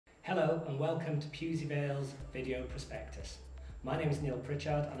Hello and welcome to Pewsey Vale's video prospectus. My name is Neil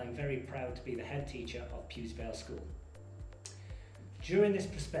Pritchard and I'm very proud to be the head teacher of Pewsey Vale School. During this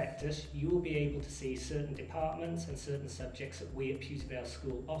prospectus you will be able to see certain departments and certain subjects that we at Pewsey Vale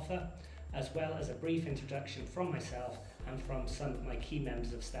School offer, as well as a brief introduction from myself and from some of my key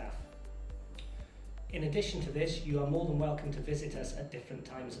members of staff. In addition to this, you are more than welcome to visit us at different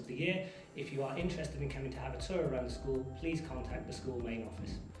times of the year. If you are interested in coming to have a tour around the school, please contact the school main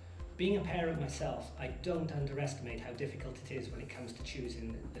office. Being a parent myself, I don't underestimate how difficult it is when it comes to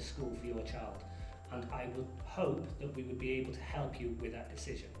choosing the school for your child, and I would hope that we would be able to help you with that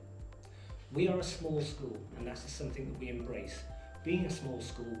decision. We are a small school and that is something that we embrace. Being a small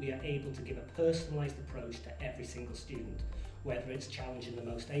school, we are able to give a personalised approach to every single student, whether it's challenging the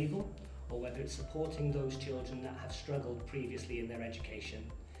most able or whether it's supporting those children that have struggled previously in their education.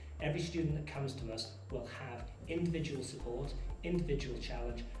 Every student that comes to us will have individual support, individual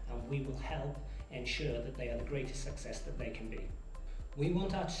challenge, and we will help ensure that they are the greatest success that they can be. We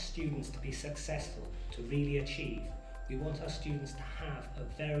want our students to be successful, to really achieve. We want our students to have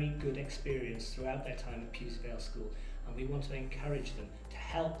a very good experience throughout their time at Pewsey Vale School, and we want to encourage them, to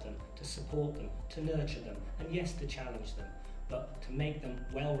help them, to support them, to nurture them, and yes, to challenge them, but to make them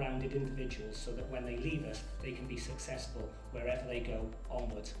well-rounded individuals so that when they leave us, they can be successful wherever they go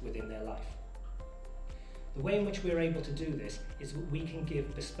onwards within their life. The way in which we're able to do this is that we can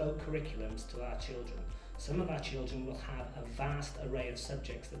give bespoke curriculums to our children. Some of our children will have a vast array of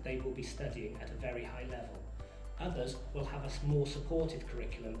subjects that they will be studying at a very high level. Others will have a more supported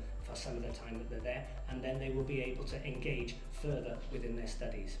curriculum for some of the time that they're there, and then they will be able to engage further within their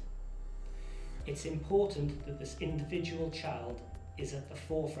studies. It's important that this individual child is at the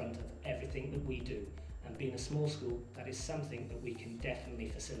forefront of everything that we do, and being a small school, that is something that we can definitely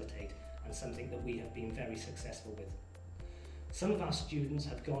facilitate and something that we have been very successful with. Some of our students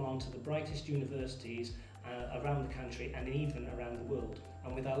have gone on to the brightest universities around the country and even around the world,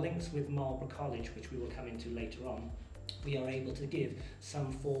 and with our links with Marlborough College, which we will come into later on, we are able to give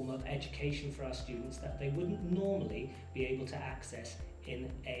some form of education for our students that they wouldn't normally be able to access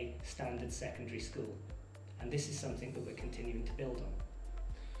in a standard secondary school, and this is something that we're continuing to build on.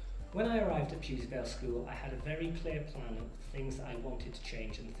 When I arrived at Pewsey Vale School, I had a very clear plan of things that I wanted to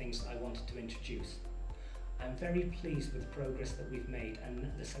change and things that I wanted to introduce. I'm very pleased with the progress that we've made and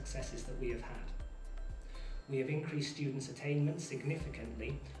the successes that we have had. We have increased students' attainment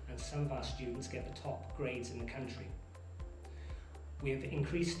significantly, and some of our students get the top grades in the country. We have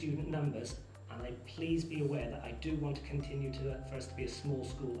increased student numbers, and please be aware that I do want to continue for us to be a small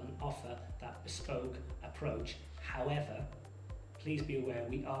school and offer that bespoke approach. However, please be aware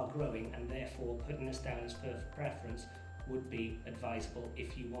we are growing, and therefore putting us down as preference would be advisable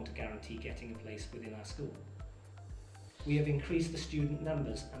if you want to guarantee getting a place within our school. We have increased the student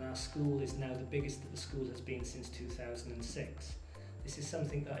numbers, and our school is now the biggest that the school has been since 2006. This is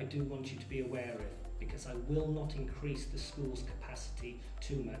something that I do want you to be aware of, because I will not increase the school's capacity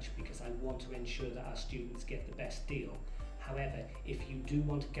too much, because I want to ensure that our students get the best deal. However, if you do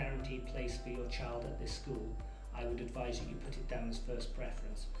want a guaranteed place for your child at this school, I would advise that you put it down as first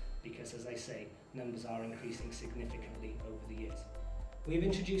preference, because as I say, numbers are increasing significantly over the years. We have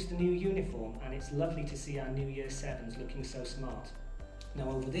introduced a new uniform, and it's lovely to see our new Year 7s looking so smart. Now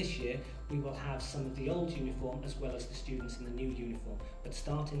over this year we will have some of the old uniform as well as the students in the new uniform, but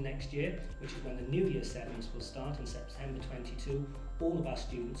starting next year, which is when the new Year 7s will start in September 22, all of our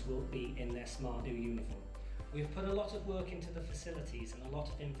students will be in their smart new uniform. We have put a lot of work into the facilities and a lot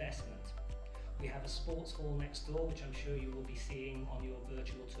of investment. We have a sports hall next door, which I'm sure you will be seeing on your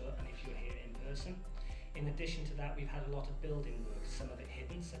virtual tour and if you're here in person. In addition to that, we've had a lot of building work, some of it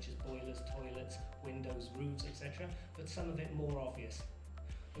hidden, such as boilers, toilets, windows, roofs, etc., but some of it more obvious.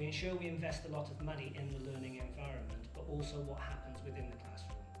 We ensure we invest a lot of money in the learning environment, but also what happens within the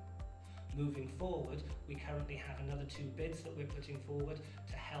classroom. Moving forward, we currently have another 2 bids that we're putting forward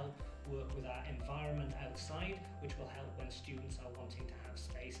to help work with our environment outside, which will help when students are wanting to have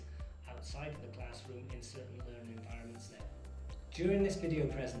space outside of the classroom in certain learning environments there. During this video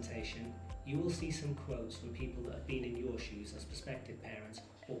presentation, you will see some quotes from people that have been in your shoes as prospective parents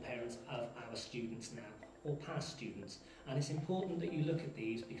or parents of our students now, or past students, and it's important that you look at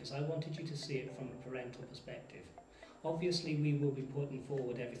these because I wanted you to see it from a parental perspective. Obviously we will be putting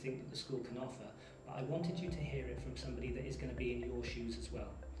forward everything that the school can offer, but I wanted you to hear it from somebody that is going to be in your shoes as well.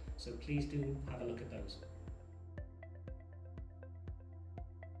 So please do have a look at those.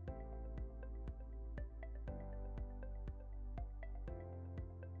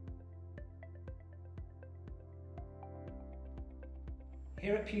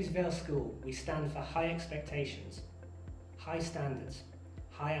 Here at Pewsey Vale School, we stand for high expectations, high standards,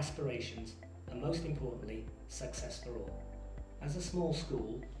 high aspirations, and most importantly, success for all. As a small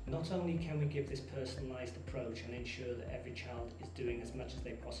school, not only can we give this personalised approach and ensure that every child is doing as much as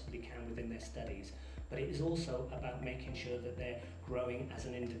they possibly can within their studies, but it is also about making sure that they're growing as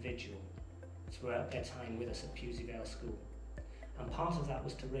an individual throughout their time with us at Pewsey Vale School. And part of that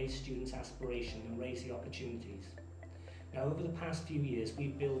was to raise students' aspiration and raise the opportunities. Now, over the past few years,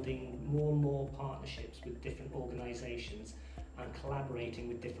 we're building more and more partnerships with different organisations and collaborating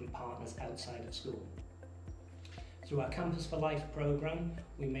with different partners outside of school. Through our Campus for Life programme,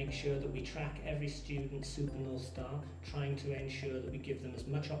 we make sure that we track every student's Super North Star, trying to ensure that we give them as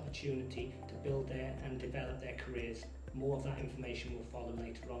much opportunity to build their and develop their careers. More of that information will follow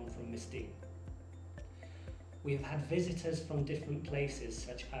later on from Miss Dean. We have had visitors from different places,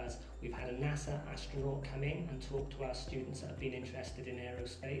 such as we've had a NASA astronaut come in and talk to our students that have been interested in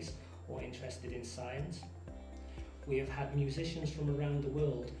aerospace or interested in science. We have had musicians from around the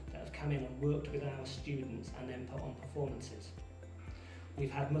world that have come in and worked with our students and then put on performances. We've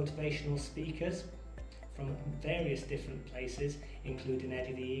had motivational speakers from various different places, including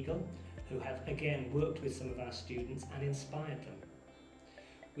Eddie the Eagle, who have again worked with some of our students and inspired them.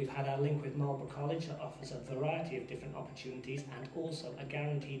 We've had our link with Marlborough College that offers a variety of different opportunities and also a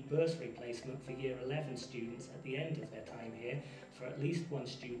guaranteed bursary placement for Year 11 students at the end of their time here, for at least one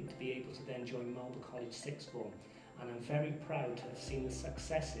student to be able to then join Marlborough College Sixth Form. And I'm very proud to have seen the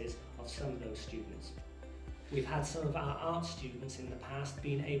successes of some of those students. We've had some of our art students in the past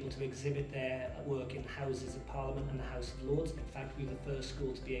being able to exhibit their work in the Houses of Parliament and the House of Lords. In fact, we were the first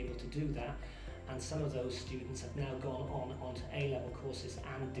school to be able to do that, and some of those students have now gone on to A-level courses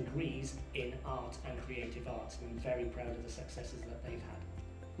and degrees in art and creative arts, and I'm very proud of the successes that they've had.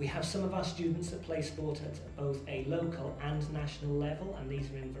 We have some of our students that play sport at both a local and national level, and these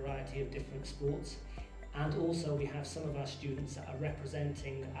are in a variety of different sports. And also we have some of our students that are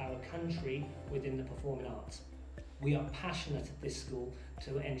representing our country within the performing arts. We are passionate at this school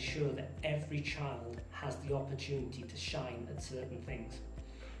to ensure that every child has the opportunity to shine at certain things.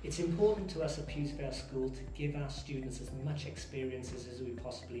 It's important to us at Pewsey Vale School to give our students as much experiences as we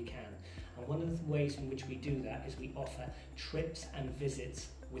possibly can. And one of the ways in which we do that is we offer trips and visits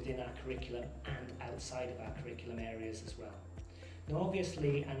within our curriculum and outside of our curriculum areas as well. Now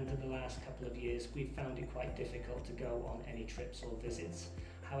obviously, under the last couple of years, we've found it quite difficult to go on any trips or visits.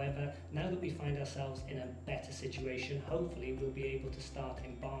 However, now that we find ourselves in a better situation, hopefully we'll be able to start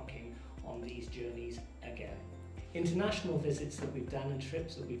embarking on these journeys again. International visits that we've done and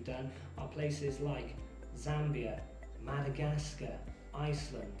trips that we've done are places like Zambia, Madagascar,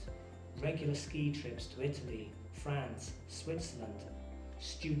 Iceland, regular ski trips to Italy, France, Switzerland.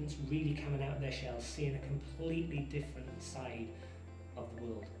 Students really coming out of their shells, seeing a completely different side of the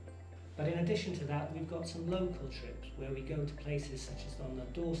world. But in addition to that, we've got some local trips where we go to places such as on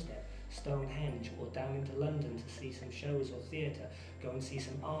the doorstep, Stonehenge, or down into London to see some shows or theatre, go and see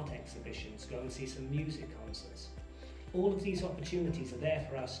some art exhibitions, go and see some music concerts. All of these opportunities are there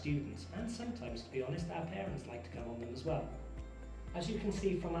for our students, and sometimes, to be honest, our parents like to go on them as well. As you can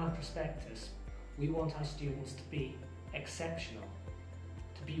see from our prospectus, we want our students to be exceptional,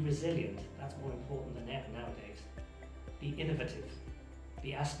 to be resilient, that's more important than ever nowadays, be innovative,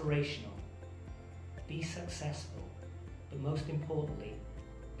 be aspirational, be successful, but most importantly,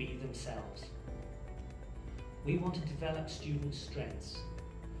 be themselves. We want to develop students' strengths.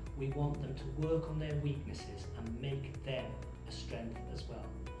 We want them to work on their weaknesses and make them a strength as well.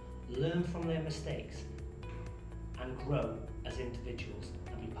 Learn from their mistakes and grow as individuals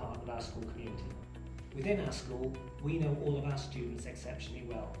and be part of our school community. Within our school, we know all of our students exceptionally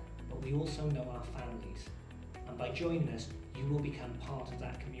well, but we also know our families. And by joining us, you will become part of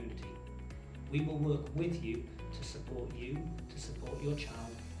that community. We will work with you, to support your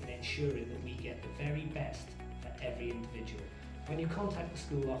child in ensuring that we get the very best for every individual. When you contact the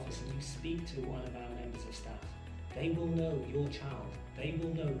school office and you speak to one of our members of staff, they will know your child, they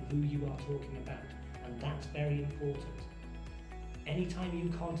will know who you are talking about, and that's very important. Anytime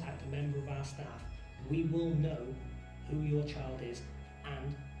you contact a member of our staff, we will know who your child is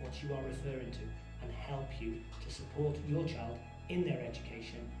and what you are referring to, and help you to support your child in their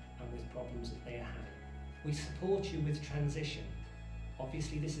education and with problems that they are having. We support you with transition.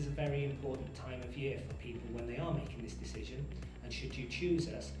 Obviously, this is a very important time of year for people when they are making this decision, and should you choose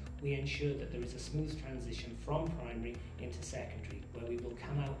us, we ensure that there is a smooth transition from primary into secondary, where we will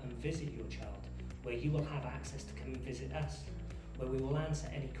come out and visit your child, where you will have access to come and visit us, where we will answer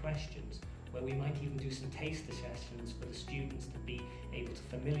any questions, where we might even do some taster sessions for the students to be able to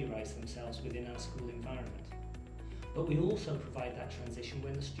familiarise themselves within our school environment. But we also provide that transition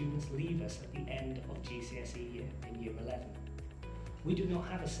when the students leave us at the end of GCSE year in Year 11. We do not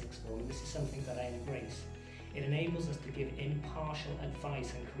have a sixth form, and this is something that I embrace. It enables us to give impartial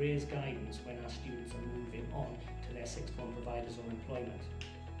advice and careers guidance when our students are moving on to their sixth form providers or employment.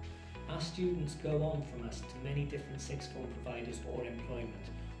 Our students go on from us to many different sixth form providers or employment,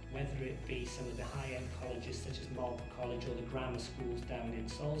 whether it be some of the high-end colleges such as Marlborough College or the grammar schools down in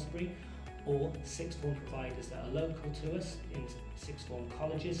Salisbury, or sixth form providers that are local to us in sixth form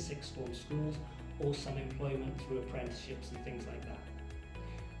colleges, sixth form schools, or some employment through apprenticeships and things like that.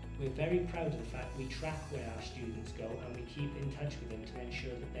 We're very proud of the fact we track where our students go and we keep in touch with them to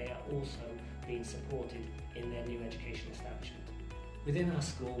ensure that they are also being supported in their new education establishment. Within our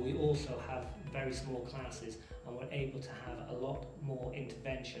school we also have very small classes, and we're able to have a lot more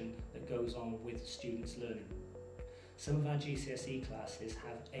intervention that goes on with students' learning. Some of our GCSE classes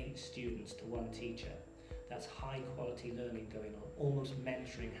have 8 students to 1 teacher. That's high quality learning going on, almost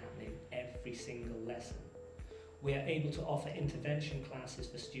mentoring happening every single lesson. We are able to offer intervention classes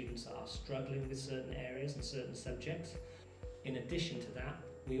for students that are struggling with certain areas and certain subjects. In addition to that,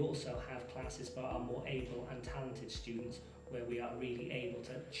 we also have classes for our more able and talented students where we are really able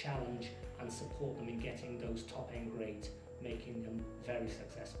to challenge and support them in getting those top end grades, making them very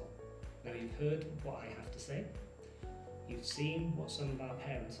successful. Now you've heard what I have to say, you've seen what some of our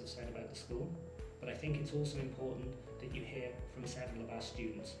parents have said about the school, but I think it's also important that you hear from several of our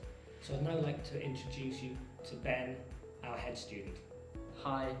students. So I'd now like to introduce you to Ben, our head student.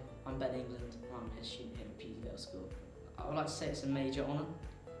 Hi, I'm Ben England, and I'm head student here at Petersville School. I would like to say it's a major honour.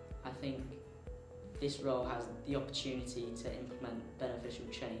 I think this role has the opportunity to implement beneficial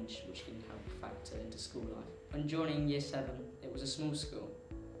change which can help factor into school life. When joining Year 7, it was a small school.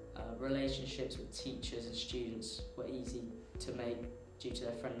 Relationships with teachers and students were easy to make due to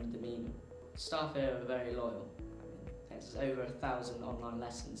their friendly demeanour. Staff here are very loyal. There's over 1,000 online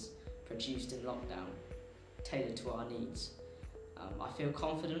lessons produced in lockdown, tailored to our needs. I feel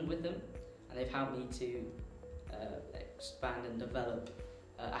confident with them, and they've helped me to expand and develop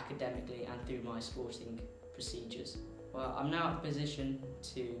academically and through my sporting procedures. Well, I'm now in a position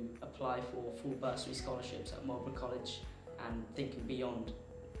to apply for full bursary scholarships at Marlborough College and thinking beyond,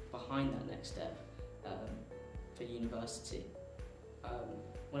 behind that next step for university.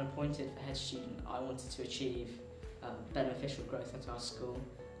 When appointed for head student, I wanted to achieve beneficial growth at our school.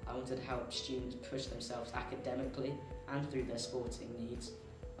 I wanted to help students push themselves academically and through their sporting needs.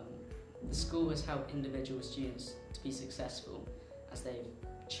 The school has helped individual students to be successful as they've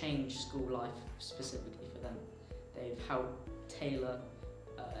changed school life specifically for them. They've helped tailor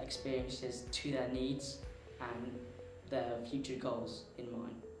experiences to their needs and their future goals in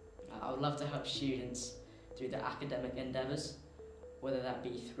mind. I would love to help students through their academic endeavours, whether that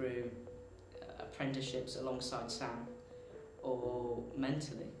be through apprenticeships alongside Sam or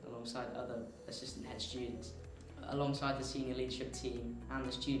mentally alongside other assistant head students. Alongside the senior leadership team and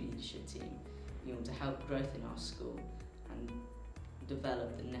the student leadership team, we want to help growth in our school and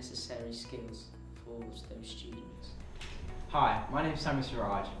develop the necessary skills for those students. Hi, my name is Samuel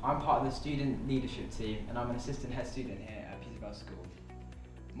Siraj. I'm part of the student leadership team and I'm an assistant head student here at Petersville School.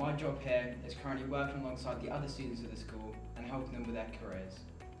 My job here is currently working alongside the other students of the school and helping them with their careers.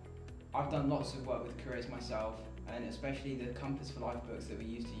 I've done lots of work with careers myself, and especially the Compass for Life books that we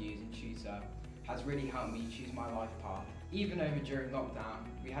used to use in Tutor has really helped me choose my life path. Even over during lockdown,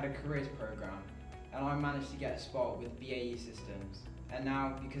 we had a careers programme and I managed to get a spot with BAE Systems. And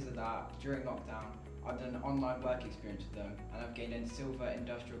now, because of that, during lockdown, I've done an online work experience with them and I've gained a Silver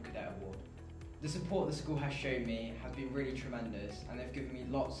Industrial Cadet Award. The support the school has shown me has been really tremendous, and they've given me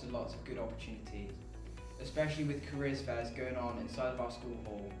lots and lots of good opportunities. Especially with careers fairs going on inside of our school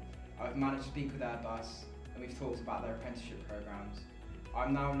hall, I've managed to speak with Airbus and we've talked about their apprenticeship programmes.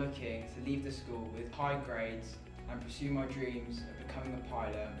 I'm now looking to leave the school with high grades and pursue my dreams of becoming a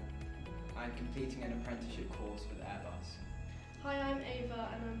pilot and completing an apprenticeship course with Airbus. Hi, I'm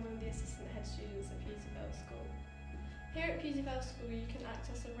Ava and I'm one of the assistant head students at Petersville School. Here at Petersville School you can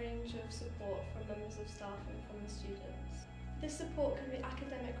access a range of support from members of staff and from the students. This support can be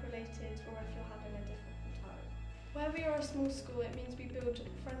academic related or if you're having a difficult time. Where we are a small school, it means we build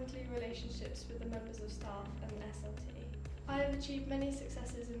friendly relationships with the members of staff and the SLT. I have achieved many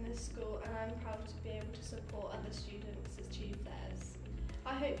successes in this school and I'm proud to be able to support other students achieve theirs.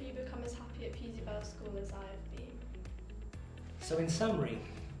 I hope you become as happy at Petersville School as I have been. So in summary,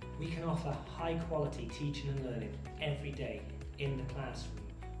 we can offer high quality teaching and learning every day in the classroom,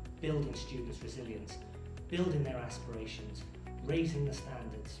 building students' resilience, building their aspirations, raising the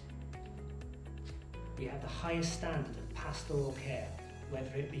standards. We have the highest standard of pastoral care, whether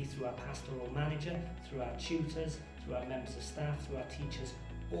it be through our pastoral manager, through our tutors, through our members of staff, through our teachers,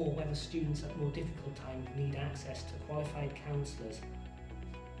 or whether students at more difficult times need access to qualified counsellors,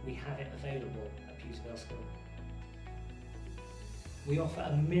 we have it available at Pewsville School. We offer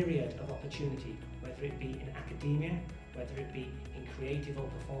a myriad of opportunity, whether it be in academia, whether it be in creative or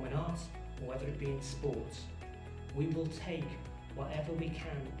performing arts, or whether it be in sports. We will take whatever we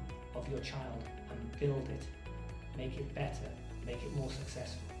can of your child and build it, make it better, make it more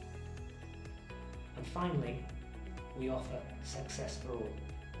successful. And finally, we offer success for all.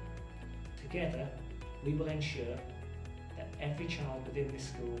 Together, we will ensure that every child within this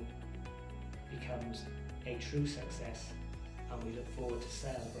school becomes a true success, and we look forward to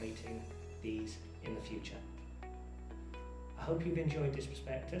celebrating these in the future. I hope you've enjoyed this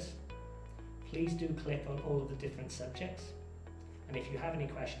prospectus. Please do click on all of the different subjects, and if you have any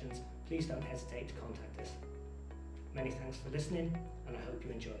questions, please don't hesitate to contact us. Many thanks for listening, and I hope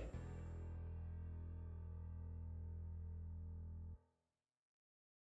you enjoy it.